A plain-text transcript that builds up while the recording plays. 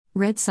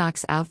Red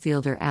Sox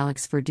outfielder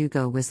Alex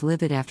Verdugo was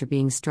livid after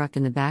being struck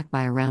in the back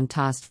by a round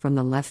tossed from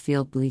the left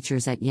field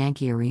bleachers at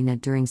Yankee Arena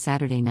during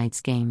Saturday night's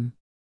game.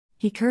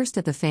 He cursed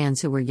at the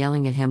fans who were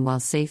yelling at him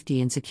while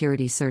safety and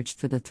security searched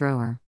for the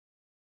thrower.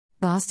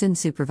 Boston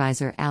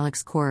supervisor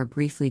Alex Cora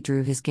briefly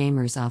drew his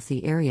gamers off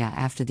the area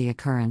after the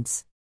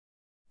occurrence.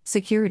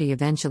 Security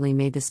eventually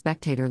made the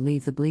spectator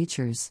leave the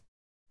bleachers.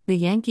 The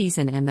Yankees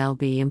and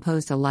MLB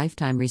imposed a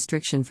lifetime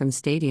restriction from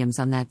stadiums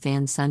on that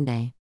fan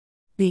Sunday.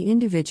 The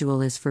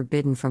individual is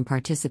forbidden from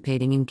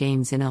participating in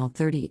games in all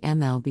 30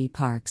 MLB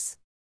parks.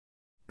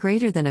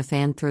 Greater than a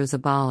fan throws a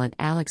ball at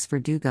Alex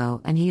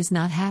Verdugo and he is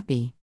not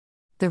happy.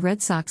 The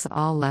Red Sox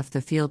all left the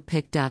field.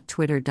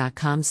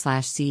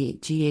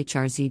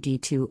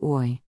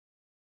 pic.twitter.com/CGHRZD2OI.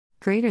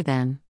 Greater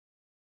than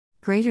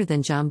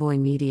Jomboy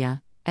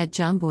Media, at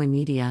Jomboy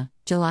Media,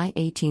 July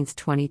 18,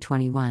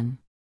 2021.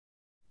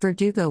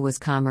 Verdugo was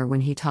calmer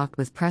when he talked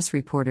with press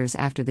reporters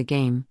after the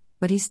game,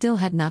 but he still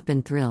had not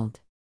been thrilled.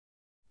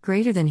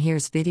 Greater than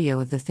here's video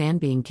of the fan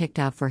being kicked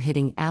out for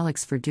hitting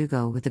Alex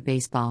Verdugo with a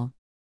baseball.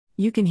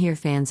 You can hear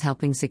fans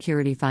helping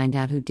security find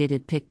out who did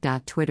it.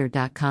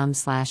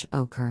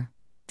 pic.twitter.com/Oker.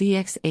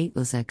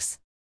 VX8Losix.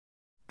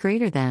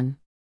 Greater than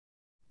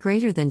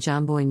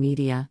Jomboy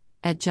Media,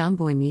 at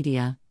Jomboy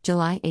Media,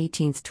 July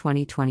 18,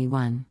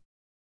 2021.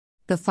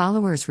 The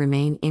followers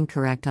remain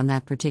incorrect on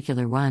that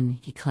particular one,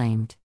 he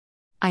claimed.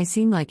 I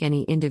seem like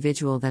any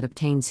individual that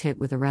obtains hit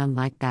with a round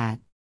like that.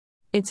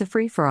 It's a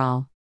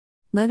free-for-all.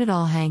 Let it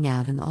all hang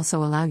out and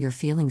also allow your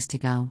feelings to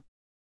go.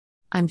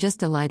 I'm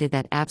just delighted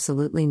that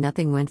absolutely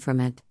nothing went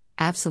from it,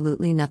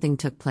 absolutely nothing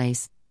took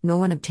place, no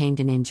one obtained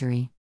an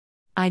injury.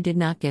 I did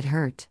not get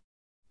hurt.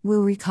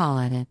 We'll recall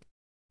at it.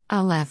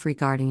 I'll laugh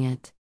regarding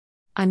it.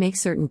 I make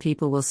certain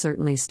people will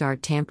certainly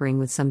start tampering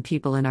with some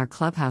people in our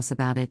clubhouse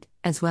about it,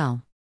 as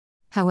well.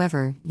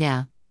 However,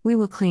 yeah, we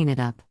will clean it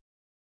up.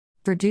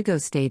 Verdugo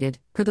stated,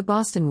 per the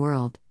Boston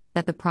World,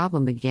 that the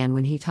problem began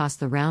when he tossed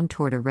the round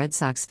toward a Red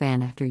Sox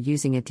fan after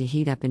using it to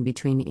heat up in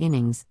between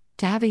innings,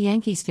 to have a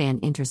Yankees fan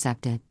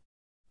intercept it.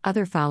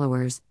 Other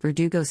followers,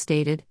 Verdugo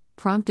stated,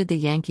 prompted the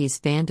Yankees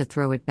fan to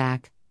throw it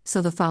back,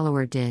 so the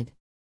follower did.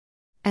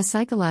 As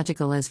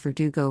psychological as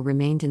Verdugo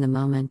remained in the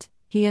moment,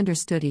 he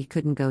understood he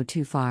couldn't go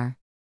too far.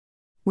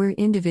 We're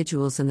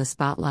individuals in the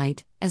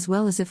spotlight, as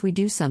well as if we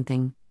do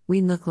something, we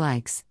look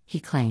likes,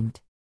 he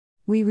claimed.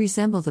 We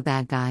resemble the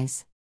bad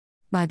guys.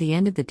 By the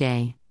end of the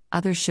day,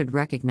 others should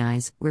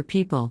recognize we're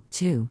people,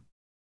 too.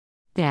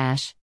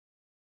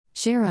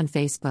 Share on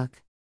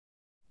Facebook.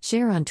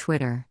 Share on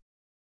Twitter.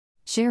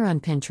 Share on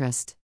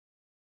Pinterest.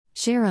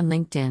 Share on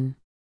LinkedIn.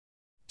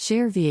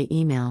 Share via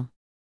email.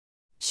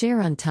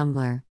 Share on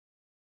Tumblr.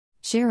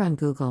 Share on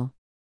Google.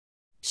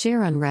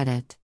 Share on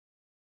Reddit.